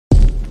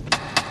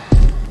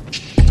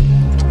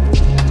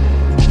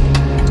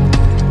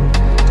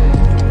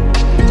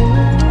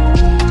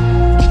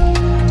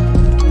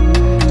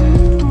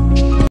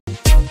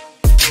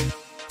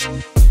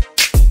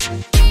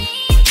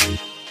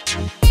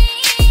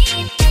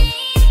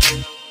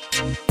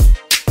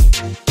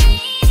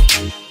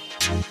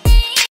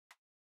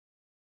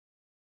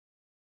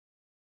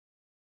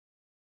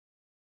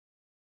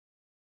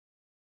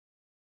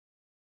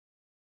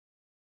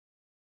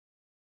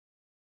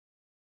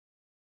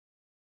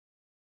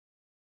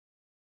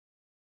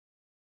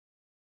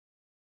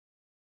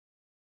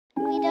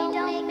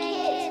don't make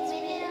hits, we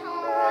hit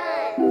home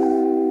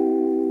runs.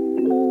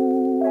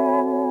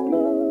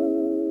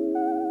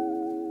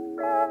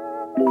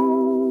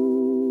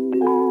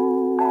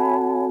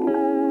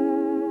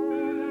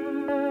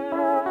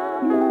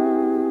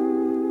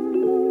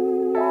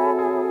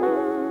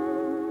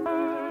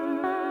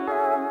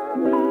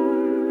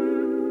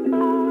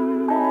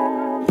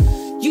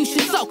 You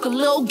should soak a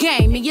little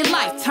game in your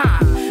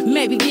lifetime.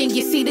 Maybe then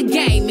you see the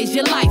game is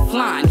your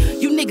lifeline.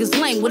 You niggas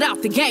lame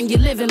without the game, you're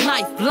living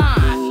life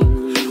blind.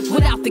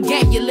 Without the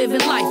game, you're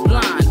living life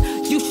blind.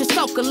 You should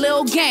soak a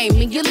little game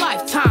in your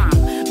lifetime.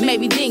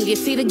 Maybe then you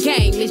see the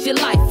game is your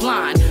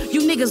lifeline.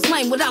 You niggas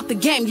lame without the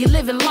game, you're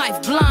living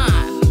life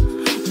blind.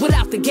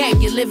 Without the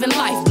game, you're living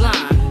life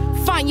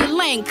blind. Find your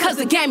lane, cause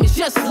the game is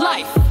just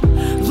life.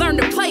 Learn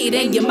to play it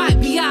and you might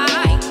be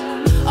alright.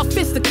 A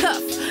fist to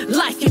cuff,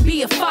 life can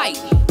be a fight.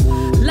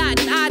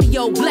 Latin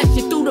audio bless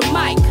you through the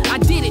mic. I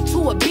did it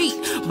to a beat,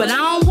 but I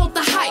don't want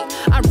the hype.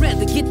 I'd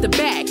rather get the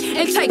bag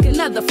and take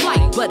another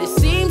flight. But it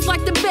seems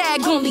like the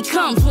bag only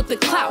comes with the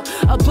clout.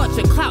 A bunch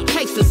of clout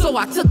chasers, so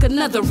I took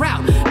another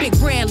route. Big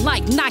brand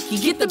like Nike,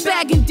 get the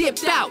bag and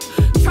dipped out.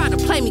 Try to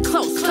play me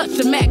close, clutch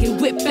the mag and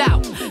whip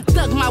out.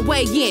 Thug my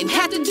way in,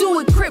 had to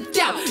do it cripped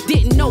out.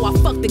 Didn't know I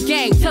fucked the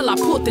game till I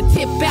pulled the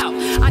tip out.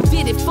 I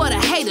did it for the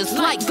haters,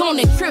 like gon'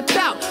 and trip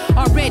out.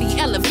 Already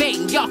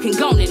elevating, y'all can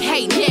go and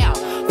hate now.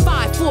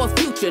 5 for a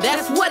future,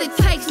 that's what it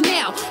takes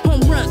now.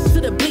 Home runs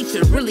to the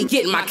bleachers, really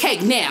getting my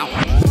cake now.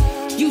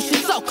 You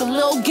should soak a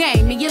little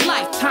game in your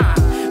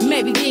lifetime.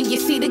 Maybe then you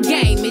see the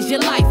game is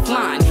your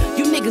lifeline.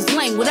 You niggas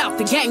lame without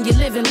the game, you're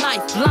living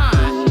life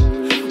blind.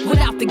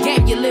 Without the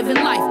game, you're living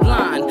life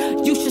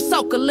blind. You should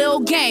soak a little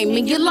game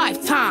in your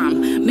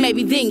lifetime.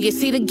 Maybe then you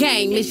see the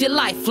game is your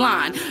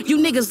lifeline. You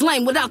niggas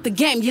lame without the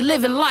game, you're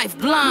living life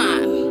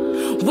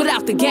blind.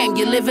 Without the game,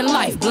 you're living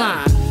life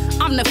blind.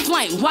 I'm the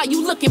flame, why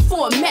you looking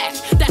for a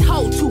match? That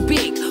hole too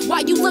big,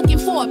 why you looking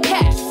for a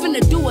patch?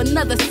 Finna do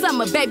another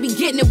summer, baby,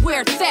 getting it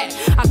where it's at.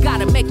 I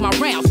gotta make my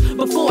rounds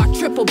before I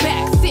triple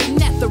back.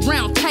 Sitting at the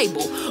round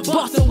table,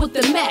 bossing with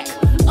the Mac.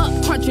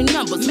 Up crunching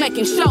numbers,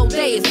 making sure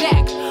they is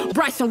back.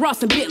 Bryson,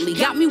 Ross, and Bentley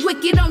got me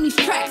wicked on these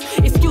tracks.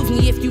 Excuse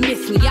me if you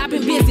miss me, I've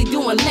been busy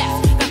doing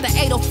laps. Got the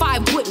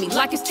 805 with me,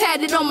 like it's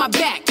tatted on my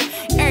back.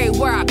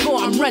 Everywhere I go,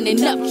 I'm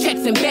running up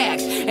checks and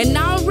bags. And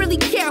I don't really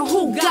care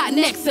who got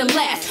next and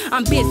last.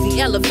 I'm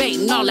busy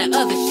elevating, all that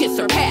other shit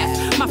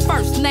surpassed. My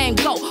first name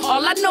go,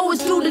 all I know is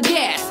do the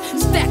gas.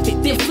 Stacked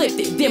it, then flipped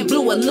it, then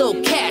blew a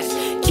little cash.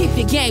 Keep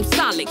your game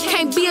solid,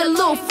 can't be a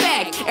little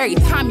fag. Every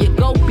time you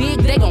go big,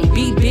 they gon'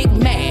 be big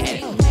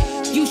mad.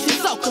 You should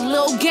soak a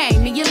little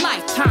game in your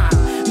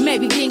lifetime.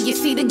 Maybe then you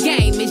see the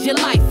game is your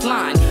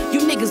lifeline.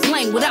 You niggas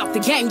lame without the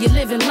game, you're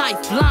living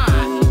life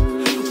blind.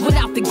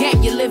 Without the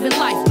game, you're living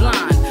life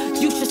blind.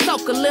 You should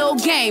soak a little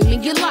game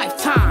in your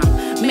lifetime.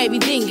 Maybe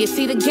then you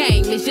see the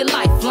game is your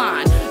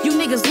lifeline. You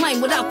niggas lame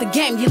without the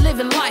game, you're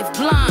living life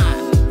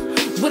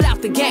blind.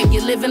 Without the game,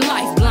 you're living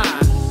life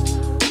blind.